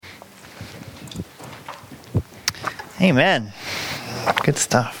Amen. Good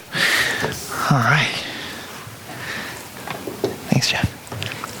stuff. All right. Thanks, Jeff.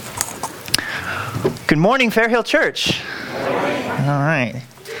 Good morning, Fair Hill Church. All right.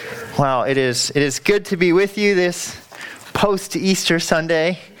 Well, it is good to be with you this post-Easter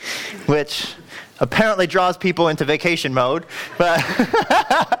Sunday, which apparently draws people into vacation mode, but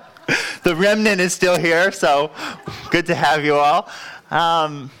the remnant is still here, so good to have you all.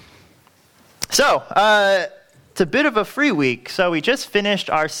 It's a bit of a free week. So we just finished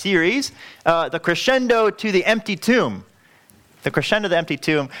our series, The Crescendo to the Empty Tomb. The Crescendo to the Empty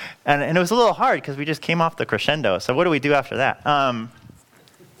Tomb. And it was a little hard because we just came off the crescendo. So what do we do after that?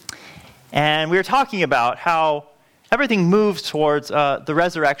 And we were talking about how everything moves towards the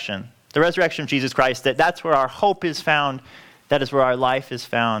resurrection of Jesus Christ, that's where our hope is found. That is where our life is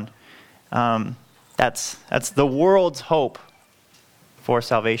found. That's the world's hope for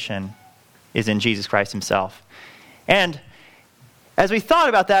salvation is in Jesus Christ himself. And as we thought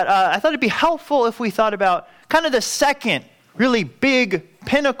about that, I thought it'd be helpful if we thought about kind of the second really big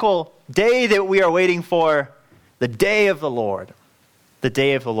pinnacle day that we are waiting for, the day of the Lord. The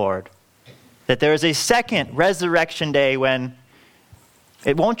day of the Lord. That there is a second resurrection day when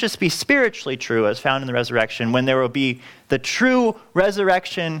it won't just be spiritually true as found in the resurrection, when there will be the true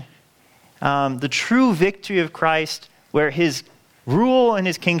resurrection, the true victory of Christ, where his rule and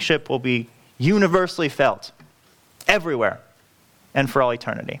his kingship will be universally felt everywhere and for all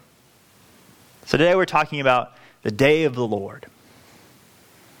eternity. So today we're talking about the day of the Lord.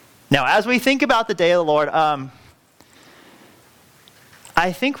 Now, as we think about the day of the Lord,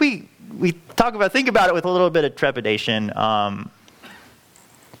 I think we think about it with a little bit of trepidation.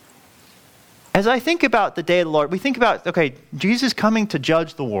 As I think about the day of the Lord, we think about, okay, Jesus coming to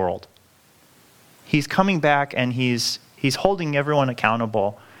judge the world. He's coming back and he's holding everyone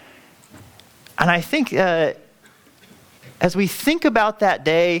accountable. And I think as we think about that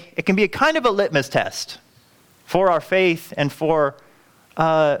day, it can be a kind of a litmus test for our faith and for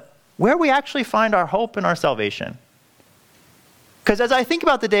where we actually find our hope and our salvation. Because as I think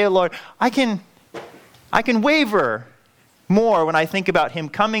about the day of the Lord, I can waver more when I think about him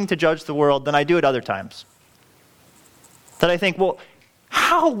coming to judge the world than I do at other times. That I think, well,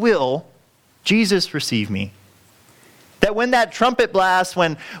 how will Jesus receive me? That when that trumpet blasts,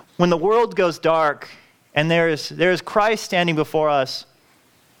 when the world goes dark, and there is Christ standing before us,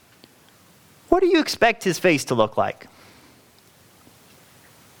 what do you expect his face to look like?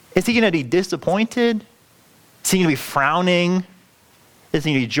 Is he going to be disappointed? Is he going to be frowning? Is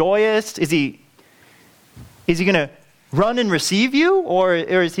he going to be joyous? Is he going to run and receive you? Or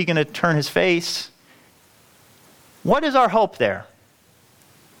is he going to turn his face? What is our hope there?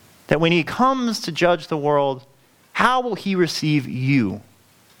 That when he comes to judge the world, how will he receive you?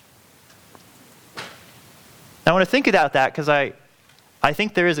 I want to think about that because I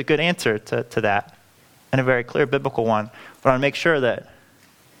think there is a good answer to that and a very clear biblical one. But I want to make sure that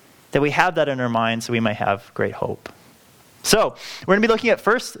we have that in our minds so we might have great hope. So we're going to be looking at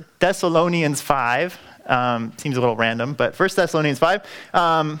 1 Thessalonians 5. Seems a little random, but 1 Thessalonians 5.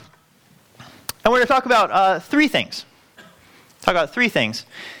 And we're going to talk about three things.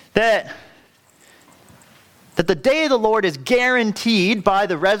 That the day of the Lord is guaranteed by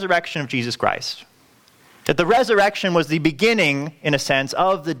the resurrection of Jesus Christ. That the resurrection was the beginning, in a sense,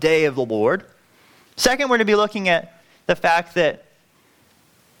 of the day of the Lord. Second, we're going to be looking at the fact that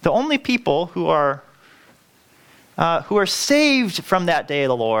the only people who are saved from that day of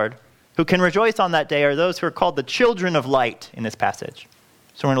the Lord, who can rejoice on that day, are those who are called the children of light in this passage.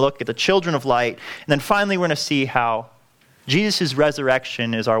 So we're going to look at the children of light. And then finally, we're going to see how Jesus'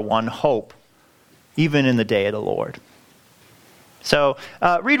 resurrection is our one hope, even in the day of the Lord. So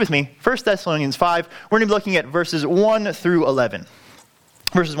read with me, 1 Thessalonians 5. We're going to be looking at verses 1 through 11.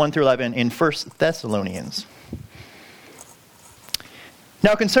 Verses 1 through 11 in 1 Thessalonians.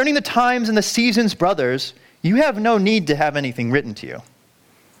 Now concerning the times and the seasons, brothers, you have no need to have anything written to you.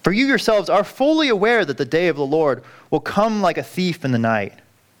 For you yourselves are fully aware that the day of the Lord will come like a thief in the night.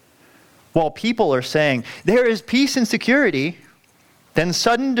 While people are saying, there is peace and security, then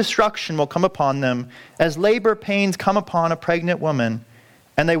sudden destruction will come upon them as labor pains come upon a pregnant woman,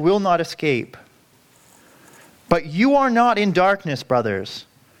 and they will not escape. But you are not in darkness, brothers,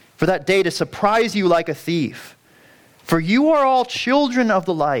 for that day to surprise you like a thief. For you are all children of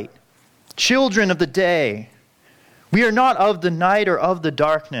the light, children of the day. We are not of the night or of the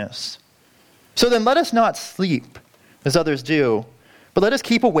darkness. So then let us not sleep, as others do, but let us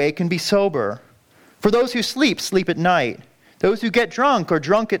keep awake and be sober. For those who sleep, sleep at night. Those who get drunk are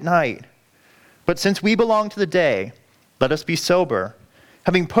drunk at night. But since we belong to the day, let us be sober,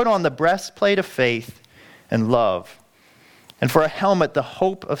 having put on the breastplate of faith and love, and for a helmet, the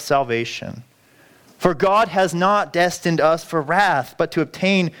hope of salvation. For God has not destined us for wrath, but to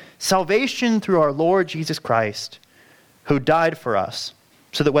obtain salvation through our Lord Jesus Christ, who died for us,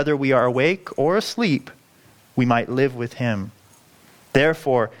 so that whether we are awake or asleep, we might live with him.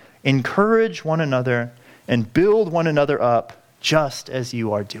 Therefore, encourage one another and build one another up, just as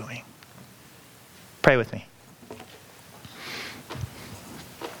you are doing. Pray with me.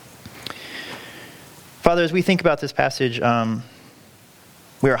 Father, as we think about this passage,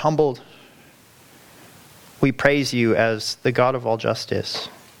 we are humbled. We praise you as the God of all justice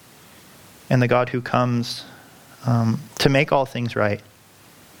and the God who comes to make all things right.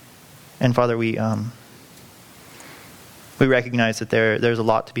 And Father, we recognize that there's a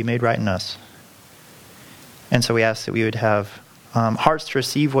lot to be made right in us. And so we ask that we would have hearts to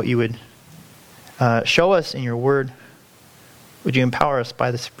receive what you would show us in your word. Would you empower us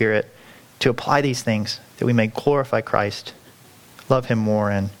by the Spirit to apply these things, that we may glorify Christ, love him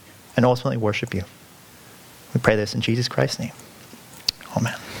more, and ultimately worship you. We pray this in Jesus Christ's name.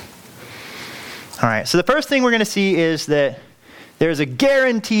 Amen. All right, so the first thing we're going to see is that there's a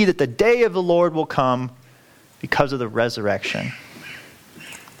guarantee that the day of the Lord will come because of the resurrection.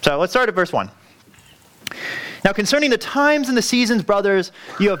 So let's start at verse 1. Now concerning the times and the seasons, brothers,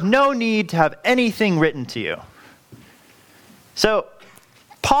 you have no need to have anything written to you. So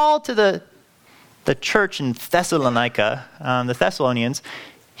Paul to the church in Thessalonica, the Thessalonians,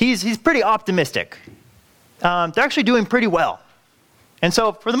 he's pretty optimistic. They're actually doing pretty well. And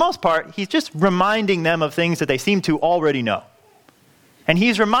so for the most part, he's just reminding them of things that they seem to already know. And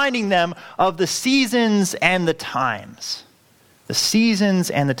he's reminding them of the seasons and the times. The seasons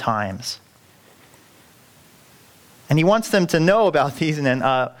and the times. And he wants them to know about these, and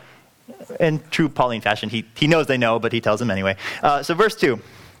then in true Pauline fashion, he knows they know, but he tells them anyway. So verse 2.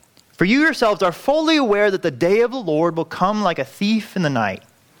 For you yourselves are fully aware that the day of the Lord will come like a thief in the night.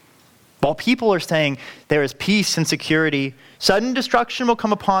 While people are saying there is peace and security, sudden destruction will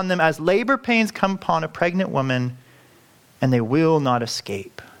come upon them as labor pains come upon a pregnant woman, and they will not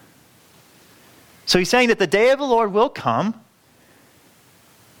escape. So he's saying that the day of the Lord will come,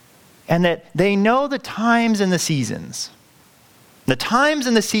 and that they know the times and the seasons. The times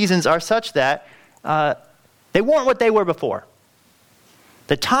and the seasons are such that they weren't what they were before.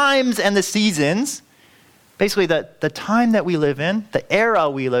 The times and the seasons, basically the time that we live in, the era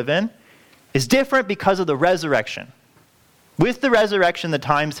we live in, is different because of the resurrection. With the resurrection, the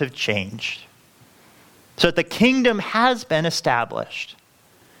times have changed. So that the kingdom has been established.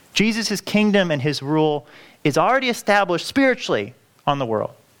 Jesus' kingdom and his rule is already established spiritually on the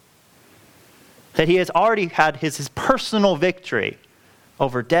world. That he has already had his personal victory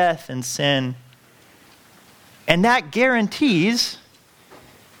over death and sin. And that guarantees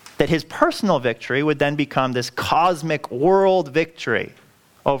that his personal victory would then become this cosmic world victory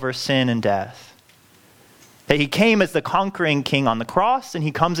over sin and death. That he came as the conquering king on the cross, and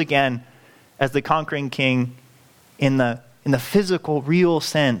he comes again as the conquering king in the physical, real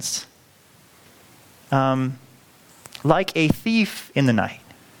sense. Like a thief in the night.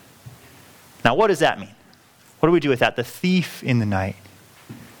 Now, what does that mean? What do we do with that? The thief in the night.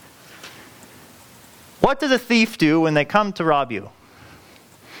 What does a thief do when they come to rob you?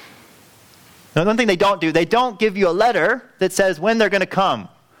 The one thing they don't do, they don't give you a letter that says when they're going to come.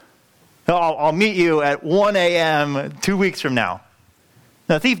 I'll meet you at 1 a.m. 2 weeks from now.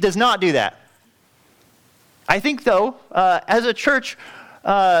 No, the thief does not do that. I think, though, as a church,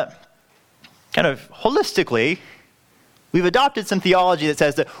 kind of holistically, we've adopted some theology that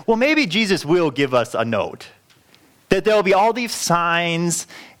says that, well, maybe Jesus will give us a note. That there will be all these signs,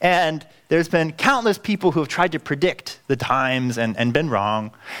 and there's been countless people who have tried to predict the times and been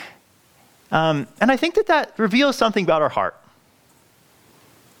wrong. And I think that reveals something about our heart.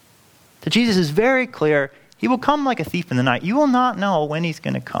 That Jesus is very clear. He will come like a thief in the night. You will not know when he's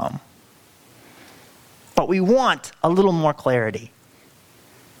going to come. But we want a little more clarity.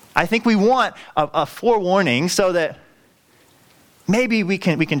 I think we want a forewarning so that maybe we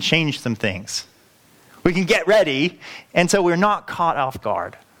can change some things. We can get ready, and so we're not caught off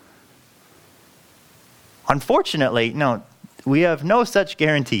guard. Unfortunately, no, we have no such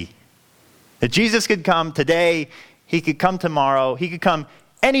guarantee. That Jesus could come today, he could come tomorrow, he could come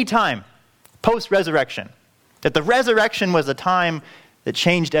anytime post-resurrection. That the resurrection was a time that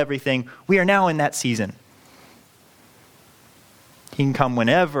changed everything. We are now in that season. He can come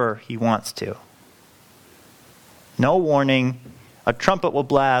whenever he wants to. No warning, a trumpet will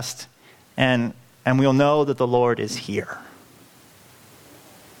blast, and we'll know that the Lord is here.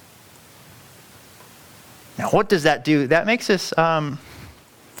 Now, what does that do? That makes us, I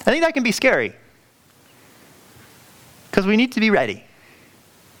think that can be scary. Because we need to be ready.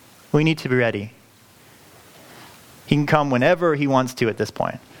 We need to be ready. He can come whenever he wants to at this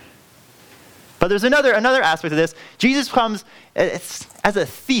point. But there's another aspect of this. Jesus comes as a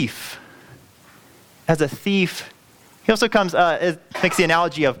thief. As a thief. He also comes, it makes the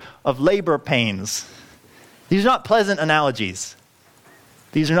analogy of labor pains. These are not pleasant analogies.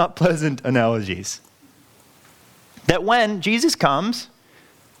 These are not pleasant analogies. That when Jesus comes,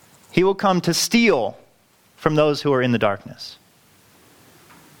 he will come to steal from those who are in the darkness.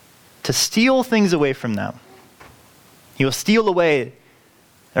 To steal things away from them. He will steal away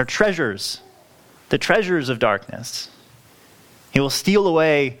their treasures, the treasures of darkness. He will steal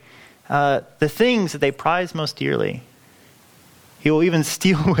away the things that they prize most dearly. He will even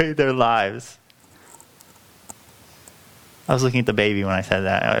steal away their lives. I was looking at the baby when I said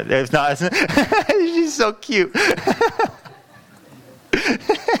that. It's not. She's so cute.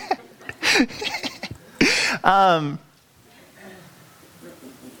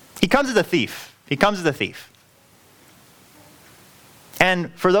 He comes as a thief. He comes as a thief.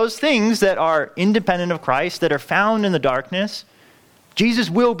 And for those things that are independent of Christ, that are found in the darkness, Jesus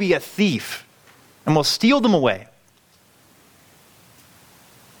will be a thief and will steal them away.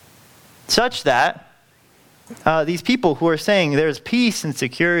 Such that these people who are saying there's peace and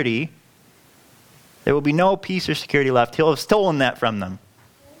security, there will be no peace or security left. He'll have stolen that from them.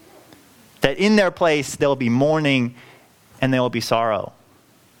 That in their place there will be mourning and there will be sorrow.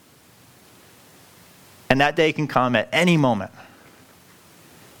 And that day can come at any moment.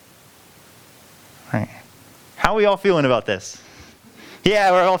 Right. How are we all feeling about this?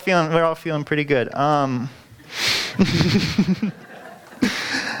 Yeah, we're all feeling pretty good.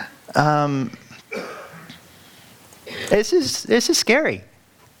 This is scary.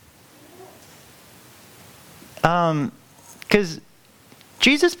 Because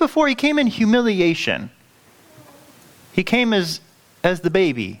Jesus, before he came in humiliation, he came as the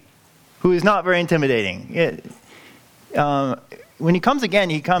baby, who is not very intimidating. When he comes again,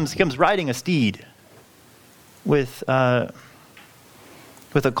 he comes riding a steed with a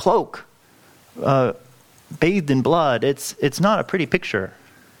cloak, bathed in blood. It's not a pretty picture.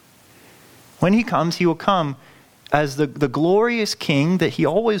 When he comes, he will come as the glorious king that he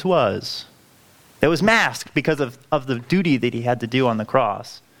always was. That was masked because of the duty that he had to do on the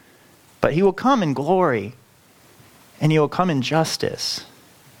cross. But he will come in glory. And he will come in justice.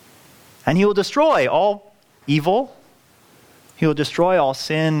 And he will destroy all evil. He will destroy all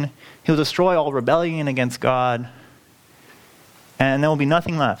sin. He will destroy all rebellion against God. And there will be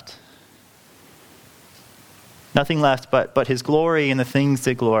nothing left. Nothing left but his glory and the things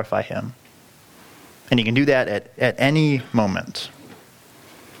that glorify him. And he can do that at any moment.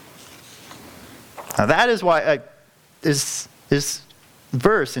 Now that is why this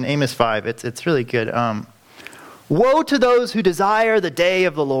verse in Amos 5, it's really good. Woe to those who desire the day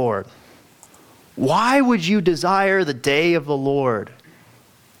of the Lord. Why would you desire the day of the Lord?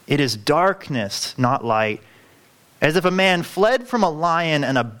 It is darkness, not light. As if a man fled from a lion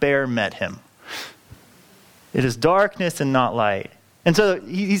and a bear met him. It is darkness and not light. And so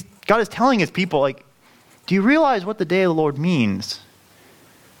God is telling his people, like, do you realize what the day of the Lord means?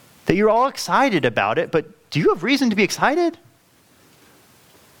 That you're all excited about it, but do you have reason to be excited?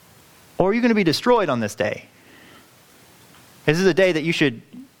 Or are you going to be destroyed on this day? This is a day that you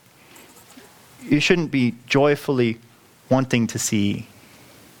shouldn't be joyfully wanting to see.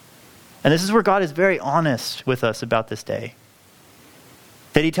 And this is where God is very honest with us about this day.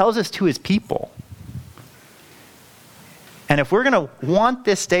 That he tells us to his people. And if we're going to want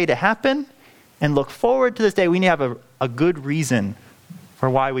this day to happen and look forward to this day, we need to have a good reason for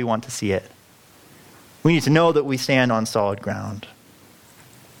why we want to see it. We need to know that we stand on solid ground.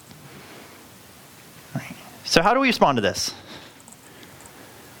 Right. So how do we respond to this?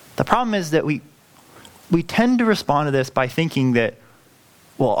 The problem is that we tend to respond to this by thinking that,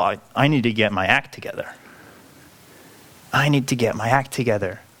 well, I need to get my act together. I need to get my act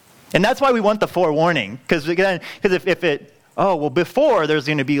together. And that's why we want the forewarning. Because if it, before there's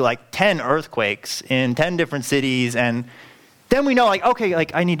going to be like 10 earthquakes in 10 different cities, and then we know,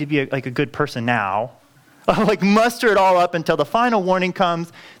 I need to be a good person now. Muster it all up until the final warning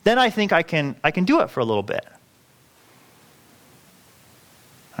comes. Then I think I can do it for a little bit.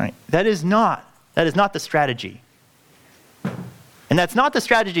 All right. That is not the strategy. And that's not the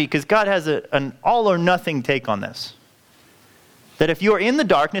strategy because God has an all or nothing take on this. That if you are in the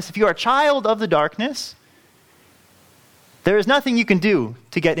darkness, if you are a child of the darkness, there is nothing you can do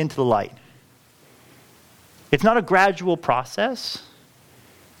to get into the light. It's not a gradual process.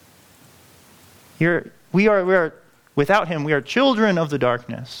 We are without him, we are children of the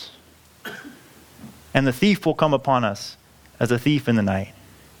darkness. And the thief will come upon us as a thief in the night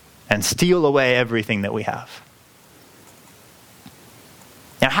and steal away everything that we have.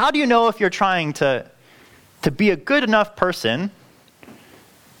 Now, how do you know if you're trying to be a good enough person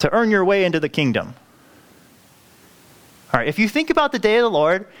to earn your way into the kingdom? All right, if you think about the day of the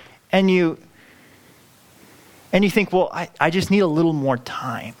Lord and you think, well, I just need a little more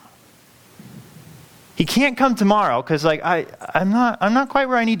time. He can't come tomorrow because I'm not quite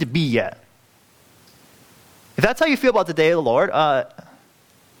where I need to be yet. If that's how you feel about the day of the Lord,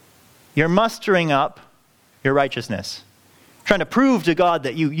 you're mustering up your righteousness, trying to prove to God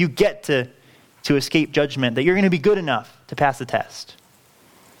that you get to escape judgment, that you're going to be good enough to pass the test.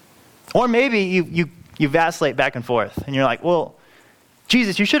 Or maybe you vacillate back and forth, and you're like, well,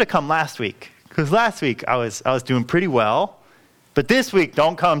 Jesus, you should have come last week, because last week I was doing pretty well, but this week,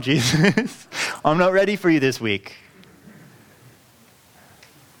 don't come, Jesus. I'm not ready for you this week.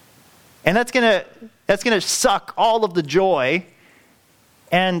 And that's gonna suck all of the joy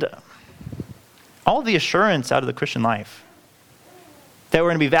and all the assurance out of the Christian life. That we're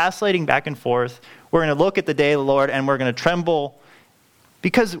going to be vacillating back and forth. We're going to look at the day of the Lord and we're going to tremble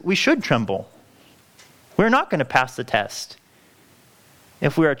because we should tremble. We're not going to pass the test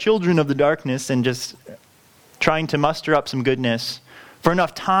if we are children of the darkness and just trying to muster up some goodness for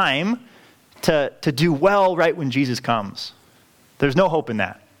enough time to do well right when Jesus comes. There's no hope in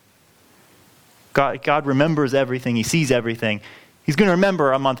that. God remembers everything. He sees everything. He's going to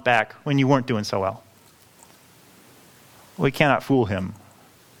remember a month back when you weren't doing so well. We cannot fool him.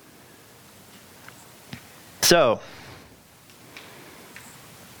 So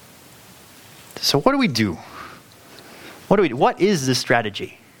what do we do? What is the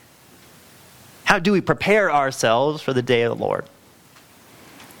strategy? How do we prepare ourselves for the day of the Lord?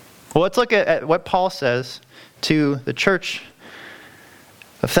 Well, let's look at what Paul says to the church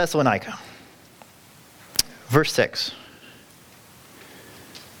of Thessalonica. Verse 6.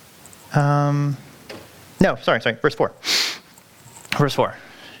 Verse 4. Verse 4.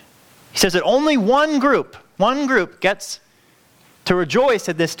 He says that only one group gets to rejoice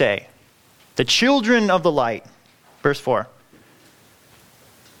at this day. The children of the light. Verse 4.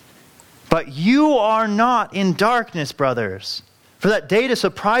 But you are not in darkness, brothers, for that day to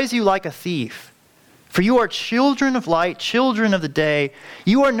surprise you like a thief. For you are children of light, children of the day.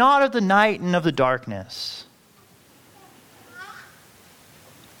 You are not of the night and of the darkness.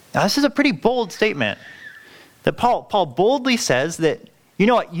 Now, this is a pretty bold statement. That Paul boldly says that, you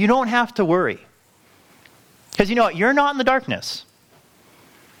know what, you don't have to worry. Because you know what, you're not in the darkness.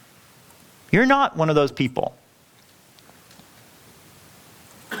 You're not one of those people.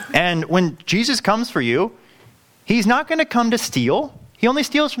 And when Jesus comes for you, he's not going to come to steal. He only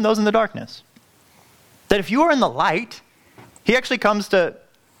steals from those in the darkness. That if you are in the light, he actually comes to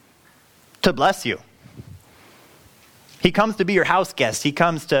bless you. He comes to be your house guest. He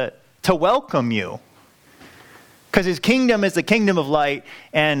comes to welcome you. Because his kingdom is the kingdom of light,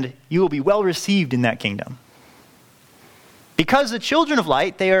 and you will be well received in that kingdom. Because the children of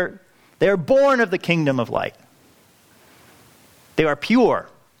light, they are born of the kingdom of light. They are pure.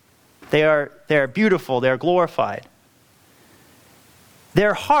 They are beautiful. They are glorified.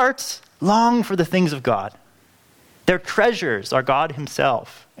 Their hearts long for the things of God. Their treasures are God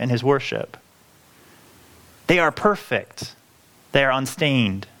himself and his worship. They are perfect. They are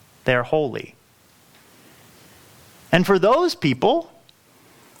unstained. They are holy. And for those people,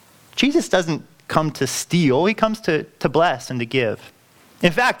 Jesus doesn't come to steal. He comes to bless and to give.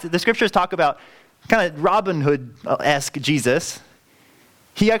 In fact, the scriptures talk about kind of Robin Hood-esque Jesus.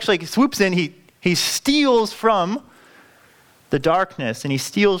 He actually swoops in, he steals from the darkness and he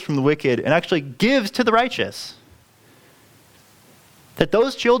steals from the wicked and actually gives to the righteous. That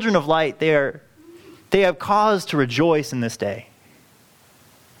those children of light, they have cause to rejoice in this day.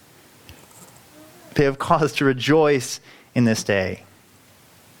 They have cause to rejoice in this day.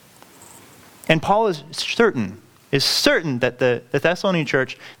 And Paul is certain that the Thessalonian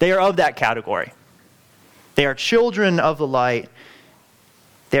church, they are of that category. They are children of the light.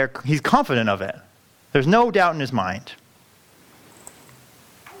 He's confident of it. There's no doubt in his mind.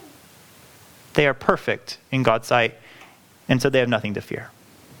 They are perfect in God's sight, and so they have nothing to fear.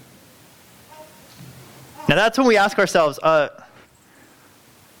 Now that's when we ask ourselves,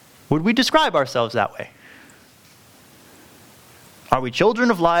 would we describe ourselves that way? Are we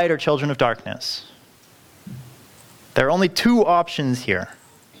children of light or children of darkness? There are only two options here.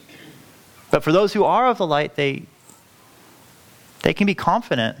 But for those who are of the light, they can be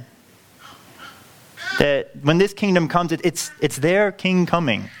confident that when this kingdom comes, it's their king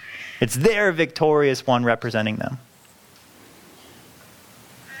coming. It's their victorious one representing them.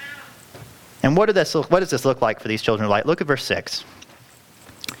 And what does this look like for these children of light? Look at verse 6.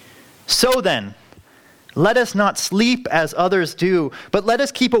 So then, let us not sleep as others do, but let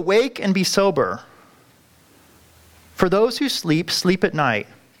us keep awake and be sober. For those who sleep, sleep at night,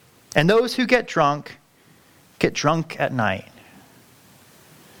 and those who get drunk at night.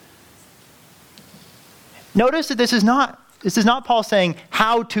 Notice that this is not Paul saying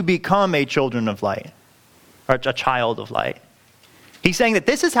how to become a children of light, or a child of light. He's saying that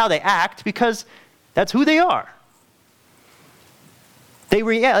this is how they act because that's who they are. They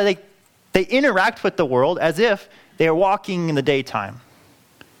interact with the world as if they are walking in the daytime.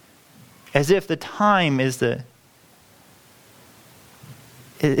 As if the time is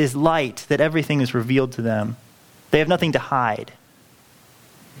light, that everything is revealed to them. They have nothing to hide.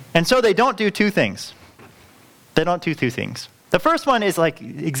 And so they don't do two things. The first one is like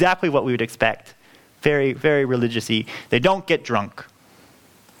exactly what we would expect. Very, very religious-y. They don't get drunk.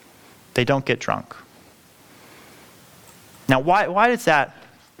 Now, why is that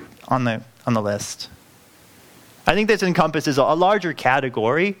on the list? I think this encompasses a larger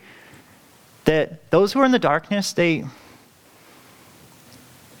category, that those who are in the darkness, they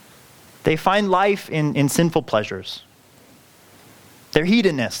find life in sinful pleasures. They're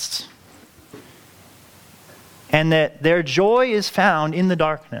hedonists. And that their joy is found in the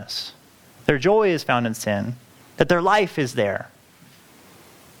darkness. Their joy is found in sin. That their life is there.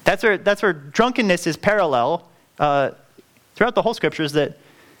 That's where drunkenness is parallel throughout the whole scriptures, that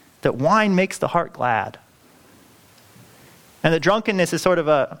wine makes the heart glad. And that drunkenness is sort of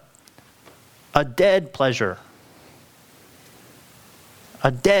a dead pleasure.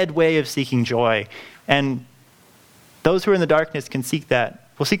 A dead way of seeking joy. And those who are in the darkness will seek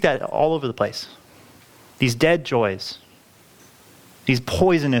that all over the place. These dead joys. These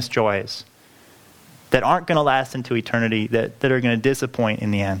poisonous joys that aren't going to last into eternity, that are going to disappoint in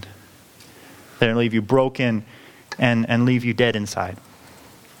the end. They're going to leave you broken and leave you dead inside.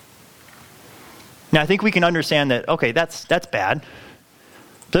 Now, I think we can understand that, okay, that's bad.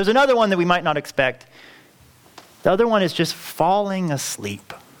 There's another one that we might not expect. The other one is just falling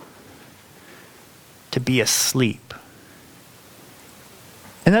asleep. To be asleep.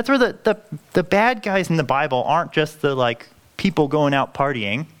 And that's where the bad guys in the Bible aren't just the people going out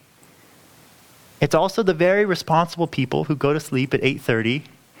partying. It's also the very responsible people who go to sleep at 8:30,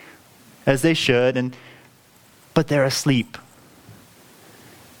 as they should, but they're asleep.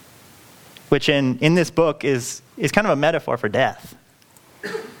 Which in this book is kind of a metaphor for death.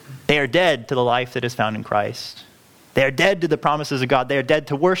 They are dead to the life that is found in Christ. They are dead to the promises of God. They are dead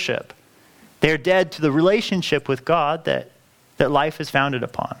to worship. They are dead to the relationship with God that life is founded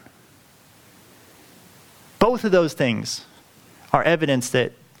upon. Both of those things are evidence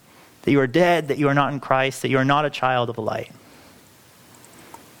that you are dead, that you are not in Christ, that you are not a child of the light.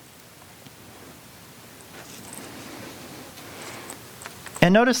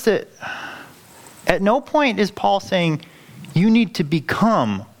 And notice that at no point is Paul saying you need to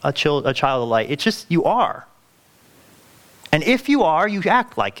become a child of light. It's just you are. And if you are, you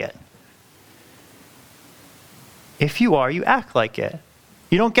act like it. If you are, you act like it.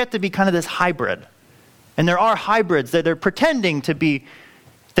 You don't get to be kind of this hybrid. And there are hybrids that are pretending to be,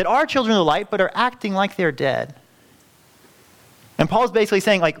 that are children of the light, but are acting like they're dead. And Paul's basically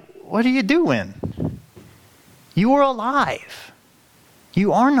saying, what are you doing? You are alive.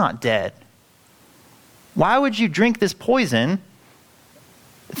 You are not dead. Why would you drink this poison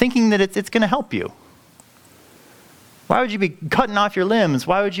thinking that it's going to help you? Why would you be cutting off your limbs?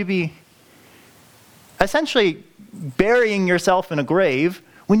 Why would you be essentially burying yourself in a grave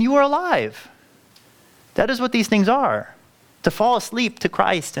when you are alive? That is what these things are. To fall asleep to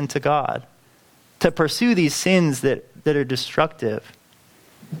Christ and to God. To pursue these sins that are destructive.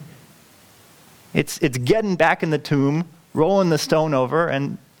 It's getting back in the tomb, rolling the stone over,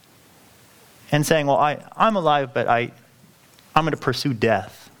 and saying, well, I'm alive, but I'm going to pursue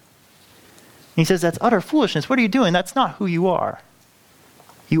death. And he says, that's utter foolishness. What are you doing? That's not who you are.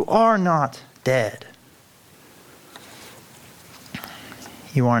 You are not dead.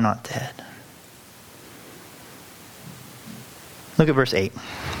 You are not dead. Look at verse 8.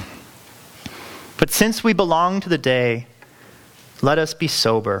 But since we belong to the day, let us be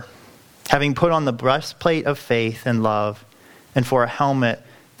sober, having put on the breastplate of faith and love, and for a helmet,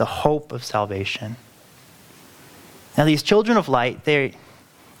 the hope of salvation. Now these children of light, they're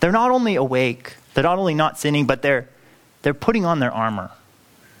not only awake, they're not only not sinning, but they're putting on their armor.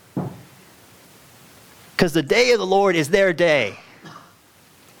 Because the day of the Lord is their day.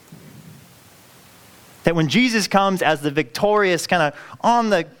 That when Jesus comes as the victorious, kind of on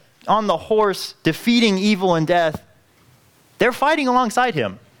the horse, defeating evil and death, they're fighting alongside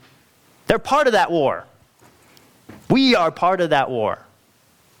him. They're part of that war. We are part of that war.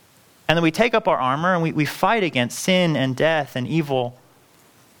 And then we take up our armor and we fight against sin and death and evil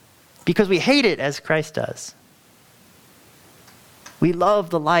because we hate it as Christ does. We love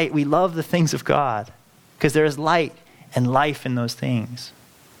the light. We love the things of God because there is light and life in those things.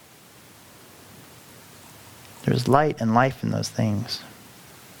 There is light and life in those things.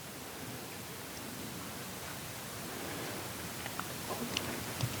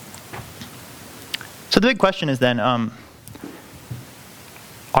 So the big question is then, are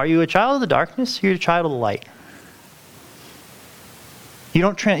you a child of the darkness or are you a child of the light? You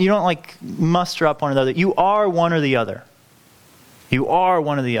don't like muster up one or the other. You are one or the other. You are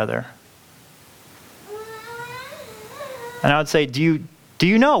one or the other. And I would say, do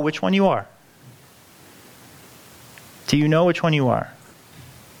you know which one you are? Do you know which one you are?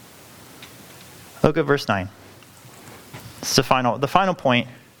 Look at verse 9. It's the final point.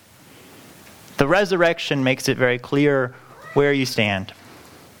 The resurrection makes it very clear where you stand.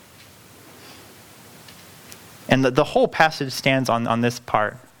 And the whole passage stands on this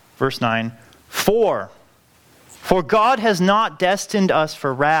part. Verse 9. For God has not destined us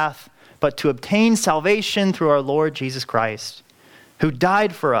for wrath, but to obtain salvation through our Lord Jesus Christ, who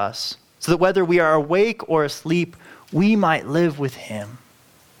died for us, so that whether we are awake or asleep, we might live with him.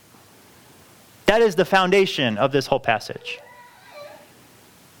 That is the foundation of this whole passage.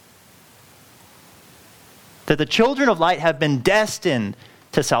 That the children of light have been destined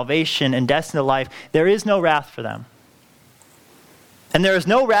to salvation and destined to life. There is no wrath for them. And there is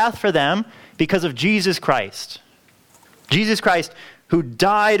no wrath for them because of Jesus Christ. Jesus Christ who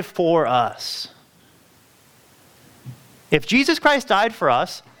died for us. If Jesus Christ died for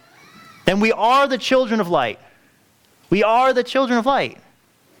us, then we are the children of light. We are the children of light.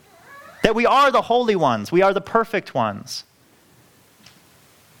 That we are the holy ones. We are the perfect ones.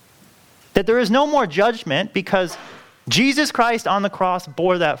 That there is no more judgment because Jesus Christ on the cross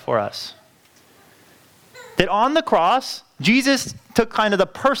bore that for us. That on the cross, Jesus took kind of the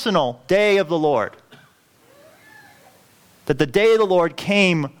personal day of the Lord. That the day of the Lord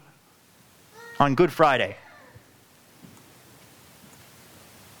came on Good Friday.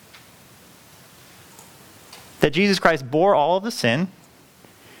 That Jesus Christ bore all of the sin,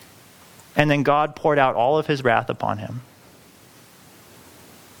 and then God poured out all of his wrath upon him.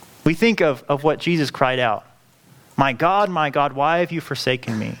 We think of what Jesus cried out. My God, why have you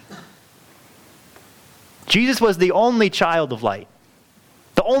forsaken me? Jesus was the only child of light.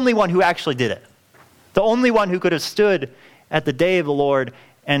 The only one who actually did it. The only one who could have stood at the day of the Lord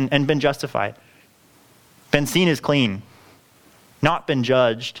and been justified. Been seen as clean. Not been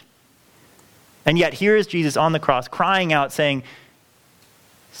judged. And yet here is Jesus on the cross crying out saying,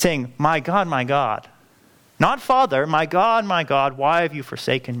 my God. Not Father, my God, why have you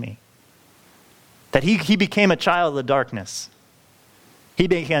forsaken me? That he became a child of the darkness. He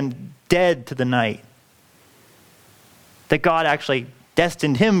became dead to the night. That God actually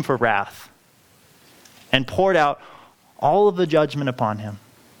destined him for wrath and poured out all of the judgment upon him.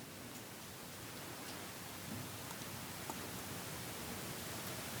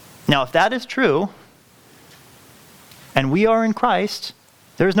 Now, if that is true, and we are in Christ,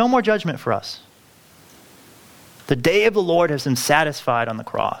 there is no more judgment for us. The day of the Lord has been satisfied on the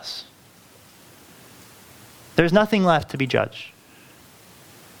cross. There's nothing left to be judged.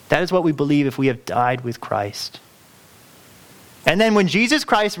 That is what we believe if we have died with Christ. And then when Jesus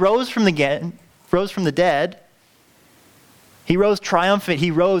Christ rose from the dead, he rose triumphant,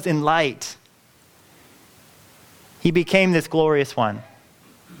 he rose in light. He became this glorious one.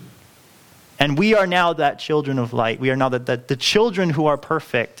 And we are now that children of light. We are now the children who are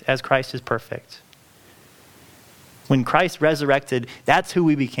perfect as Christ is perfect. When Christ resurrected, that's who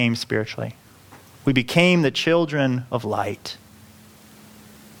we became spiritually. We became the children of light.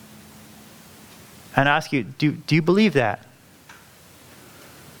 And I ask you, do you believe that?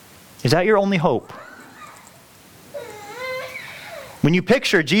 Is that your only hope? When you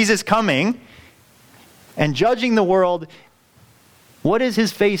picture Jesus coming and judging the world, what is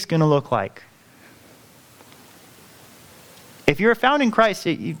his face going to look like? If you're found in Christ,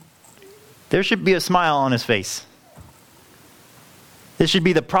 there should be a smile on his face. This should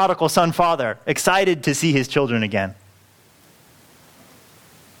be the prodigal son father, excited to see his children again.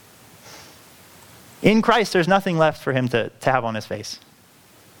 In Christ, there's nothing left for him to have on his face.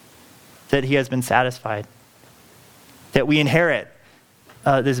 That he has been satisfied. That we inherit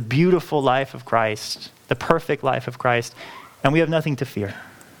this beautiful life of Christ, the perfect life of Christ, and we have nothing to fear.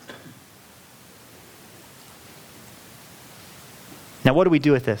 Now, what do we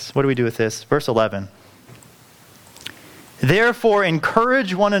do with this? Verse 11. Therefore,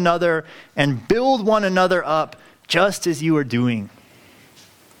 encourage one another and build one another up just as you are doing.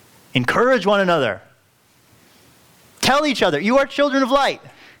 Encourage one another. Tell each other, you are children of light.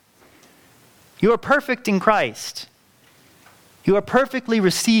 You are perfect in Christ. You are perfectly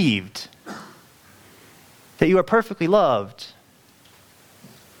received. That you are perfectly loved.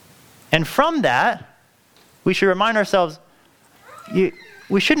 And from that, we should remind ourselves,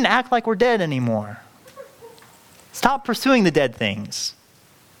 we shouldn't act like we're dead anymore. Stop pursuing the dead things.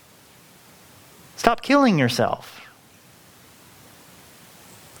 Stop killing yourself.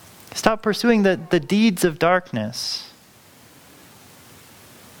 Stop pursuing the deeds of darkness.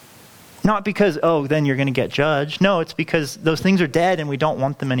 Not because, then you're going to get judged. No, it's because those things are dead and we don't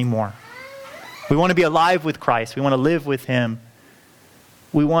want them anymore. We want to be alive with Christ. We want to live with him.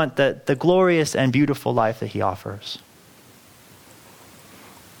 We want the glorious and beautiful life that he offers.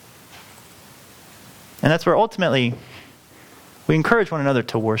 And that's where ultimately we encourage one another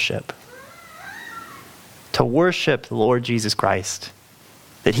to worship. To worship the Lord Jesus Christ.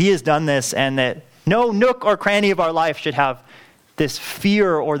 That he has done this and that no nook or cranny of our life should have this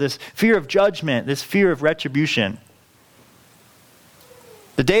fear or this fear of judgment, this fear of retribution.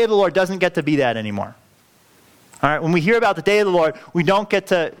 The day of the Lord doesn't get to be that anymore. All right, when we hear about the day of the Lord, we don't get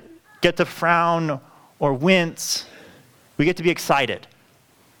to frown or wince. We get to be excited.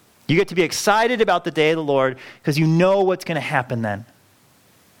 You get to be excited about the day of the Lord because you know what's going to happen then.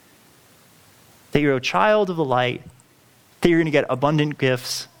 That you're a child of the light, that you're going to get abundant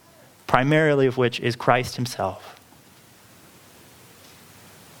gifts, primarily of which is Christ himself.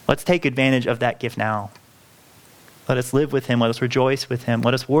 Let's take advantage of that gift now. Let us live with him. Let us rejoice with him.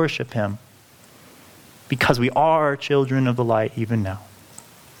 Let us worship him. Because we are children of the light even now.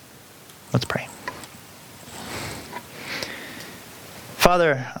 Let's pray.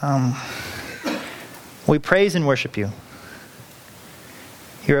 Father, we praise and worship you.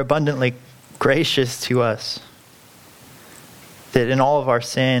 You're abundantly gracious to us. That in all of our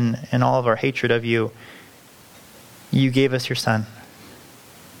sin and all of our hatred of you, you gave us your Son.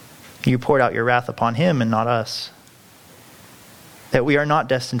 You poured out your wrath upon him and not us. That we are not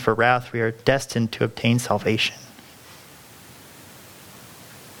destined for wrath, we are destined to obtain salvation.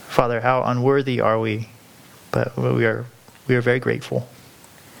 Father, how unworthy are we, but we are very grateful.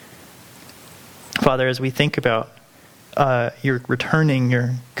 Father, as we think about your returning,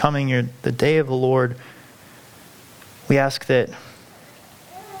 your coming, the day of the Lord, we ask that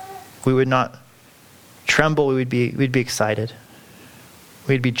we would not tremble, we'd be excited.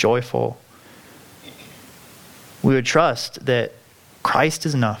 We'd be joyful. We would trust that Christ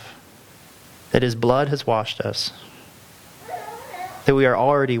is enough, that his blood has washed us, that we are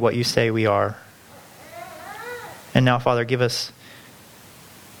already what you say we are. And now, Father, give us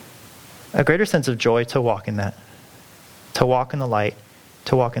a greater sense of joy to walk in that, to walk in the light,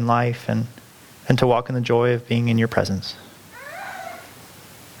 to walk in life, and to walk in the joy of being in your presence.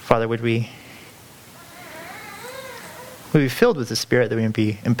 Father, would we be filled with the Spirit, that we may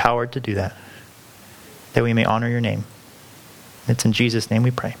be empowered to do that we may honor your name. It's in Jesus' name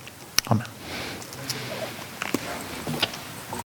we pray. Amen.